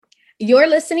You're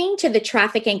listening to the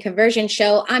Traffic and Conversion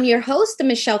Show. I'm your host,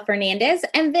 Michelle Fernandez,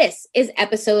 and this is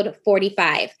episode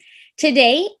 45.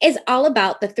 Today is all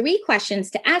about the 3 questions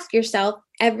to ask yourself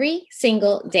every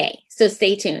single day. So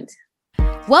stay tuned.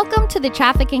 Welcome to the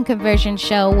Traffic and Conversion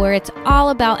Show, where it's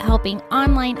all about helping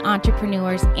online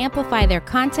entrepreneurs amplify their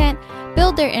content,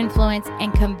 build their influence,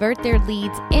 and convert their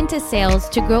leads into sales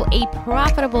to grow a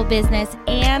profitable business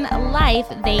and life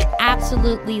they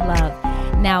absolutely love.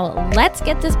 Now, let's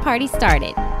get this party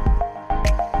started.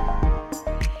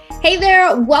 Hey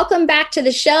there, welcome back to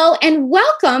the show and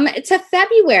welcome to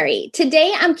February.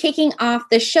 Today, I'm kicking off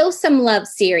the Show Some Love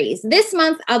series. This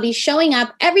month, I'll be showing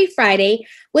up every Friday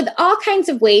with all kinds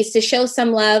of ways to show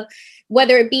some love,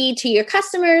 whether it be to your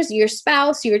customers, your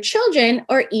spouse, your children,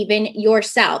 or even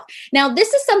yourself. Now,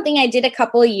 this is something I did a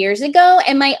couple of years ago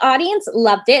and my audience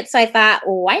loved it. So I thought,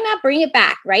 why not bring it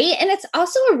back, right? And it's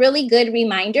also a really good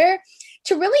reminder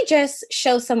to really just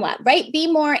show some love, right?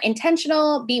 Be more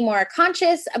intentional, be more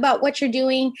conscious about what you're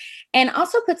doing, and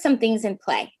also put some things in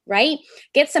play, right?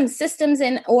 Get some systems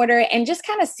in order and just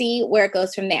kind of see where it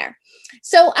goes from there.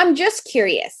 So I'm just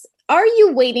curious, are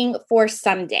you waiting for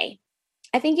someday?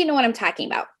 I think you know what I'm talking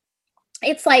about.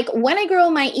 It's like when I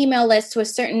grow my email list to a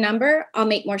certain number, I'll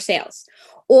make more sales.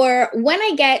 Or when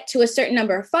I get to a certain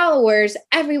number of followers,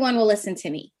 everyone will listen to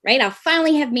me, right? I'll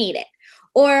finally have made it.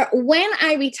 Or when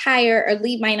I retire or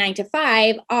leave my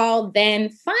 9-to-5, I'll then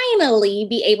finally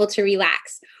be able to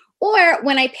relax. Or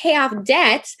when I pay off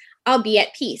debt, I'll be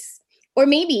at peace. Or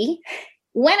maybe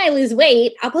when I lose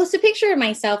weight, I'll post a picture of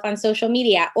myself on social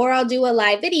media, or I'll do a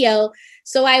live video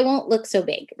so I won't look so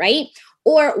big, right?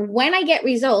 Or when I get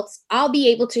results, I'll be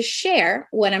able to share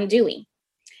what I'm doing.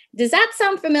 Does that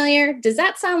sound familiar? Does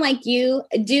that sound like you?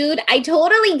 Dude, I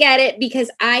totally get it because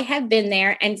I have been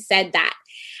there and said that.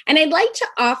 And I'd like to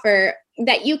offer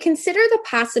that you consider the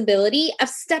possibility of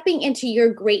stepping into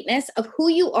your greatness of who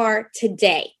you are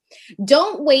today.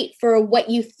 Don't wait for what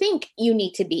you think you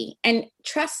need to be. And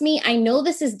trust me, I know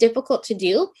this is difficult to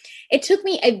do. It took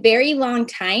me a very long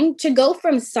time to go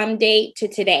from someday to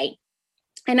today.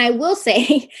 And I will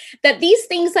say that these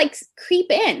things like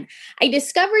creep in. I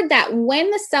discovered that when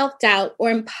the self-doubt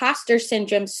or imposter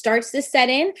syndrome starts to set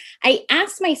in, I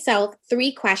asked myself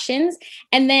 3 questions,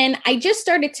 and then I just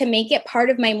started to make it part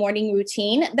of my morning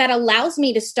routine that allows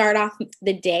me to start off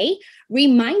the day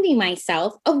reminding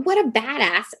myself of what a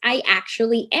badass I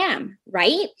actually am,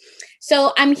 right?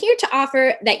 So I'm here to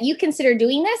offer that you consider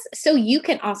doing this so you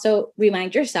can also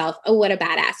remind yourself of what a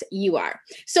badass you are.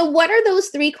 So what are those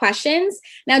 3 questions?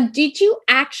 Now, did you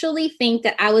actually think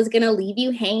that I was going to leave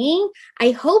you hanging?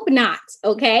 I hope not,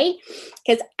 okay?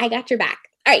 Because I got your back.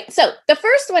 All right, so the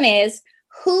first one is,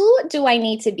 who do I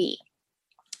need to be?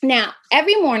 Now,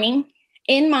 every morning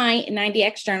in my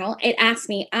 90X journal, it asks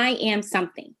me, I am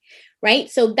something, right?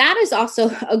 So that is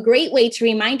also a great way to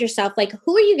remind yourself, like,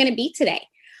 who are you going to be today?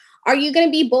 Are you going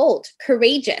to be bold,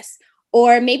 courageous,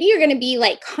 or maybe you're going to be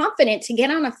like confident to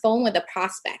get on a phone with a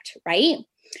prospect, right?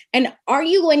 And are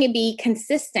you going to be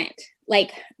consistent,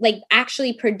 like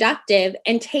actually productive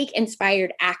and take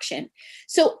inspired action?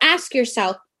 So ask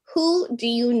yourself, who do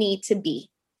you need to be?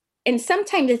 And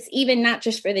sometimes it's even not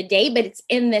just for the day, but it's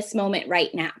in this moment right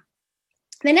now.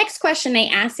 The next question I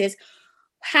ask is,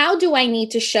 how do I need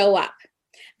to show up?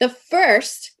 The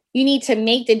first, you need to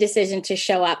make the decision to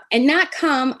show up and not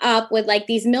come up with like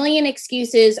these million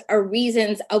excuses or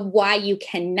reasons of why you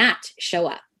cannot show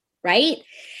up, right?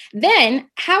 Then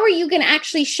how are you going to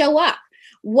actually show up?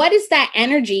 What is that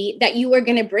energy that you are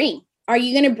going to bring? Are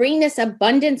you going to bring this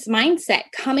abundance mindset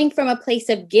coming from a place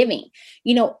of giving?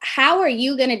 You know, how are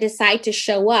you going to decide to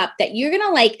show up that you're going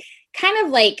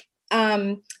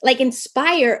to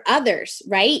inspire others,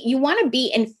 right? You want to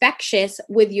be infectious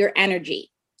with your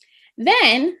energy.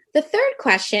 Then the third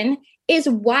question is,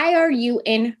 why are you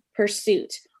in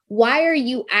pursuit? Why are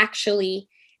you actually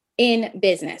in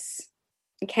business?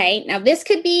 Okay. Now this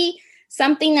could be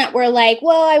something that we're like,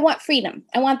 well, I want freedom.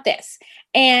 I want this.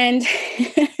 And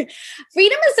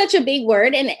freedom is such a big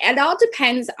word, and it all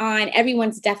depends on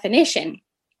everyone's definition.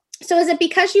 So is it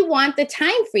because you want the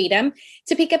time freedom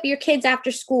to pick up your kids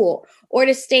after school or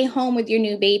to stay home with your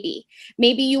new baby?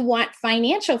 Maybe you want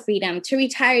financial freedom to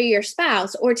retire your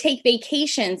spouse or take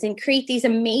vacations and create these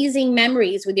amazing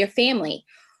memories with your family.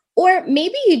 Or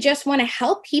maybe you just want to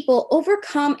help people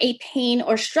overcome a pain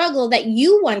or struggle that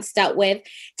you once dealt with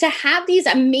to have these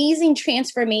amazing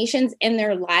transformations in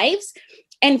their lives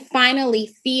and finally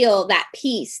feel that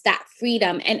peace, that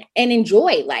freedom, and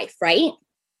enjoy life, right?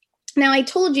 Now, I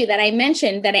told you that I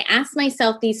mentioned that I asked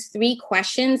myself these 3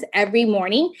 questions every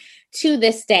morning to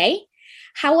this day.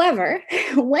 However,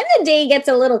 when the day gets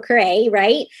a little cray,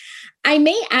 right, I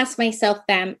may ask myself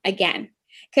them again.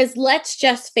 Because let's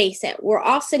just face it, we're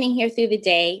all sitting here through the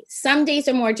day. Some days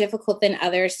are more difficult than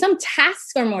others. Some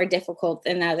tasks are more difficult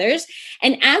than others.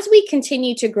 And as we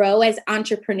continue to grow as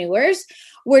entrepreneurs,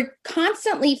 we're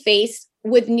constantly faced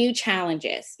with new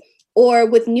challenges or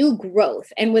with new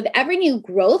growth. And with every new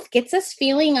growth gets us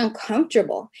feeling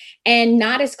uncomfortable and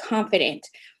not as confident.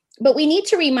 But we need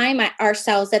to remind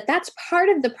ourselves that that's part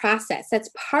of the process. That's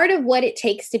part of what it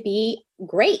takes to be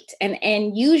great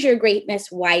and use your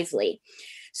greatness wisely.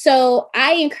 So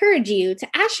I encourage you to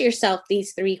ask yourself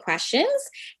these 3 questions.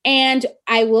 And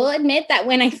I will admit that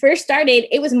when I first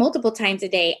started, it was multiple times a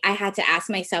day I had to ask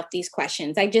myself these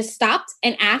questions. I just stopped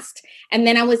and asked, and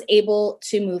then I was able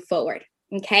to move forward.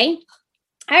 Okay.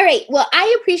 All right. Well,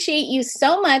 I appreciate you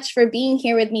so much for being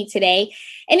here with me today.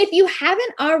 And if you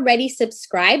haven't already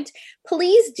subscribed,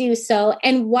 please do so.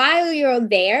 And while you're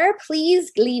there, please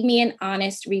leave me an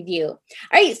honest review. All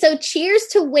right. So cheers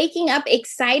to waking up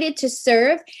excited to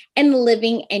serve and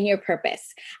living in your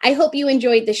purpose. I hope you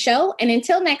enjoyed the show. And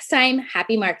until next time,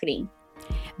 happy marketing.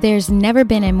 There's never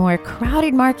been a more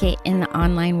crowded market in the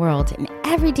online world, and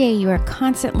every day you are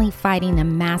constantly fighting the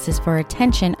masses for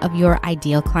attention of your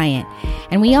ideal client.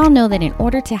 And we all know that in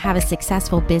order to have a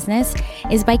successful business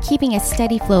is by keeping a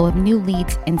steady flow of new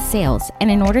leads and sales.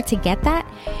 And in order to get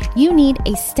that, you need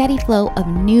a steady flow of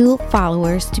new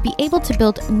followers to be able to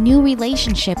build new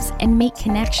relationships and make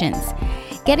connections.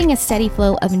 Getting a steady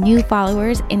flow of new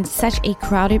followers in such a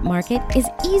crowded market is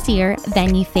easier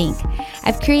than you think.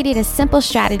 I've created a simple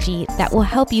strategy that will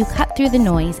help you cut through the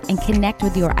noise and connect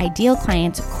with your ideal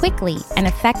clients quickly and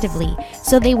effectively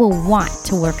so they will want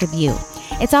to work with you.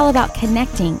 It's all about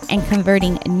connecting and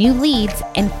converting new leads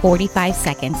in 45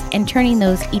 seconds and turning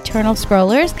those eternal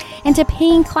scrollers into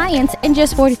paying clients in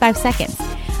just 45 seconds.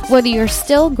 Whether you're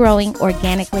still growing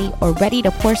organically or ready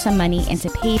to pour some money into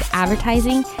paid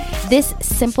advertising, this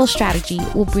simple strategy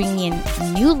will bring in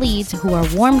new leads who are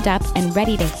warmed up and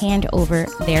ready to hand over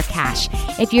their cash.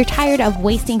 If you're tired of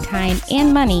wasting time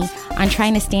and money on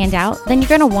trying to stand out, then you're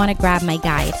going to want to grab my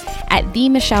guide at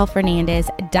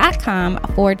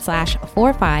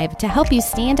themichellefernandez.com/45 to help you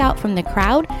stand out from the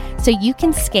crowd so you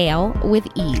can scale with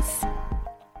ease.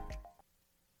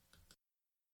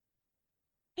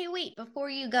 Hey, wait, before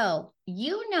you go,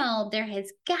 you know there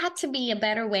has got to be a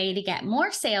better way to get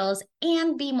more sales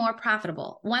and be more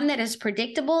profitable, one that is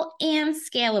predictable and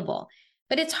scalable.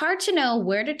 But it's hard to know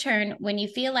where to turn when you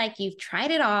feel like you've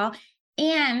tried it all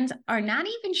and are not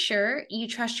even sure you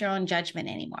trust your own judgment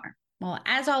anymore. Well,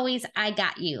 as always, I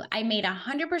got you. I made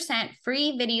 100%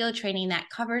 free video training that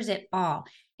covers it all,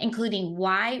 including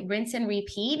why rinse and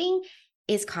repeating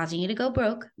is causing you to go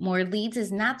broke. More leads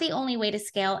is not the only way to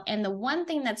scale, and the one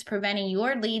thing that's preventing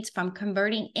your leads from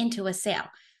converting into a sale.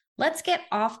 Let's get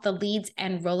off the leads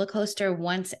and roller coaster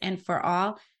once and for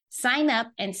all. Sign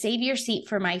up and save your seat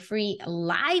for my free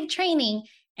live training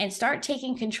and start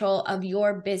taking control of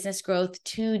your business growth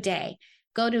today.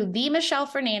 Go to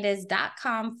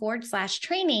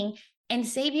themichellefernandez.com/training and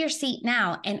save your seat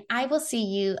now, and I will see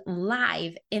you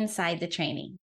live inside the training.